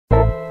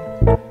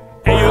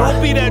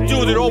Don't be that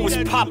dude that always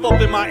pop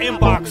up in my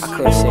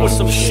inbox with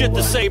some shit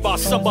to say about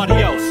somebody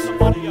else.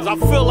 Cause I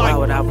feel like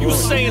you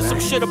was saying some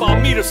shit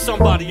about me to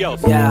somebody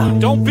else. Yeah.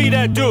 Don't be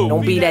that dude.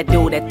 Don't be that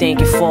dude that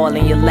think you fall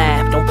in your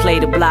lap. Don't play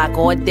the block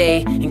all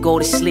day and go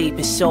to sleep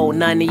and sold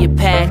none of your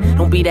pack.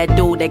 Don't be that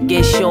dude that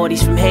gets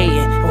shorties from hating.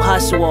 Don't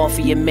hustle off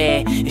of your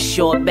man in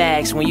short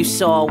bags when you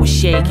saw it was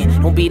shaking.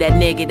 Don't be that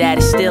nigga that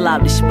is still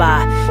out the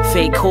spot.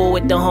 Fake cool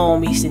with the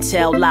homies and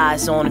tell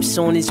lies on them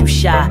soon as you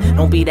shy.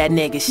 Don't be that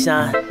nigga,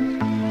 son.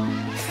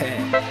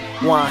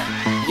 One.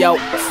 Yo,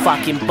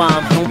 fucking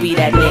bum, don't be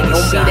that nigga.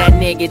 Don't be that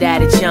nigga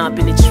that'll jump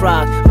in the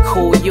truck. A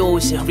cool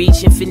user,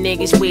 reaching for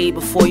niggas' weed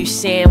before you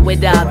saying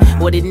what up.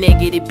 Or the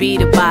nigga that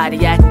beat a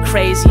body, acting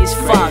crazy as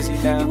fuck.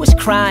 You was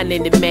crying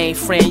in the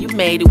mainframe, you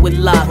made it with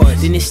love.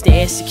 Then it's the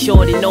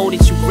insecure to know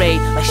that you great.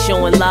 Like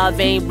showing love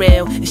ain't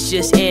real, it's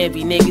just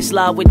envy. Niggas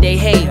love what they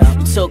hate.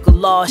 You took a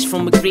loss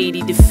from a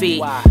greedy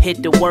defeat.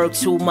 Hit the work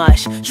too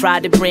much,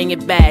 tried to bring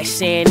it back,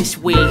 saying it's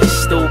weak,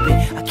 stupid.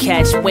 I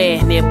catch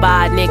wind,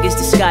 nearby niggas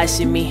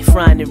discussing me,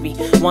 front of me.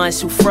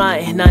 Ones who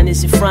front, none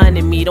is in front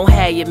of me. Don't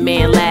have your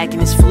man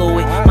lacking his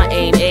fluid. My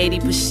aim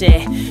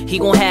 80%. He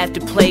gon' have to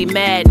play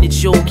mad in the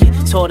joking.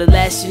 Taught a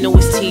lesson to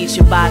his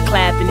teacher by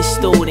clapping his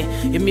student.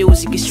 Your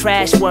music is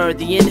trash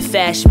worthy and the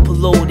fashion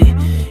polluted.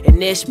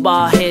 And this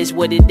bar here's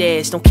what it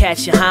is. Don't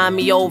catch your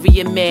homie over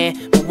your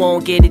man, but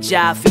won't get a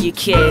job for your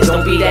kids.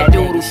 Don't be that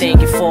dude who think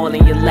you fall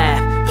in your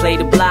lap. Play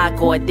the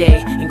block all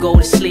day and go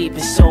to sleep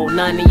and sold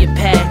none of your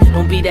pack.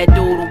 Don't be that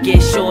dude who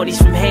gets shorties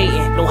from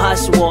hating. Don't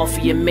hustle off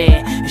of your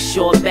man in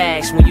short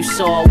bags when you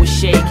saw it was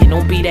shaking.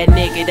 Don't be that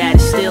nigga that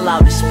is still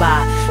out the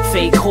spot.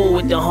 Fake cool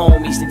with the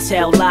homies and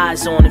tell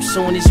lies on them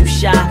soon as you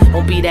shy.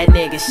 Don't be that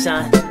nigga,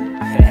 son.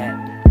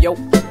 Yo,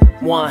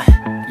 one.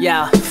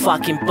 Yeah,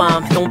 fucking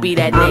bum, don't be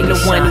that nigga. I'm the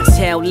one who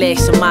tell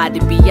licks somebody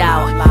to be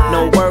out.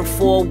 No work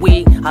for a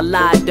week, I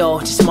lied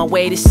though, just my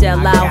way to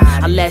sell out.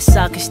 I let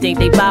suckers think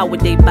they bout what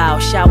they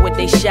bout, shout what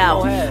they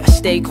shout. I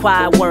stay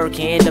quiet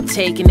working, end up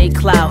taking they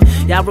clout.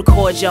 Y'all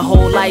record your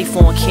whole life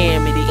on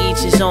camera, to each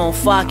his own,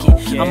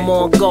 fucking. I'm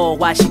on go,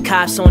 watching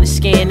cops on the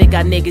scanner.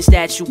 Got niggas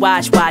that you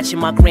watching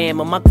my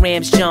grandma. My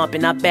grams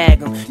jumping, I bag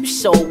them. You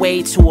sold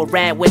weight to a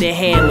rat with a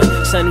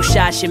hammer. Son who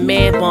shot your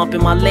man,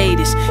 bumping my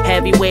latest.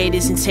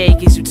 Heavyweighters and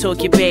takers who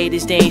took your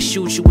betas, they ain't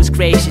shoot you was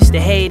gracious.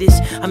 The haters,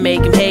 I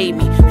make them hate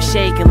me. I'm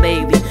shaking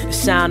lately. The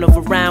sound of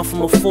a round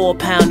from a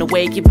 4-pound to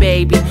wake your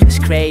baby. It's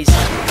crazy.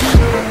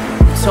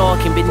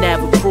 Talking but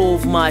never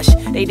prove much.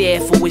 They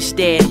there for what's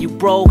there. You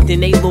broke,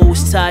 then they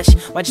lose touch.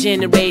 My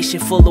generation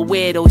full of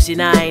weirdos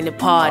and I ain't a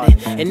part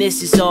of. And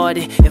this is all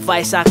the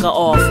advice I can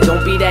offer.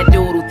 Don't be that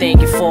dude who think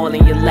you fall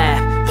in your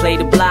lap. Play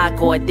the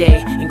block all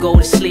day and go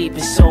to sleep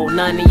and sold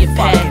none of your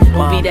pack.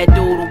 Don't be that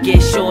dude who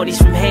gets shorties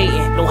from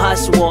hating. Don't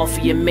hustle off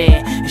of your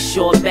man in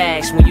short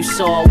bags when you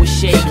saw it was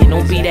shaking.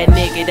 Don't be that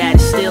nigga that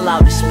is still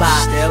out the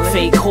spot.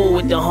 Fake cool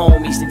with the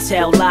homies and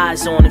tell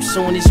lies on them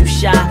soon as you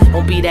shy.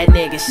 Don't be that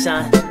nigga,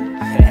 son.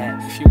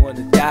 If you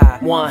wanna die,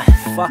 one,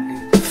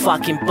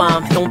 fucking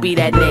bum, don't be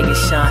that nigga,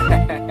 son.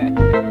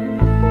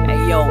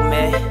 Hey yo,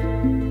 man,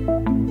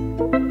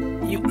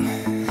 you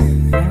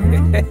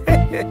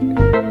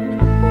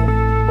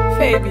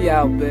baby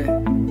out,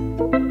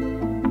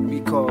 man. Be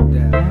calm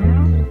down.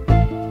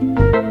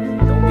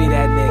 Don't be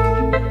that nigga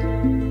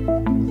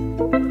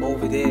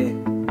over there.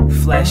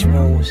 Flesh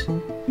moves.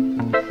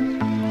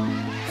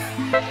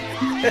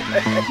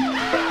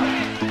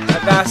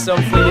 I got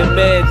something for your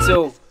man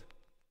too.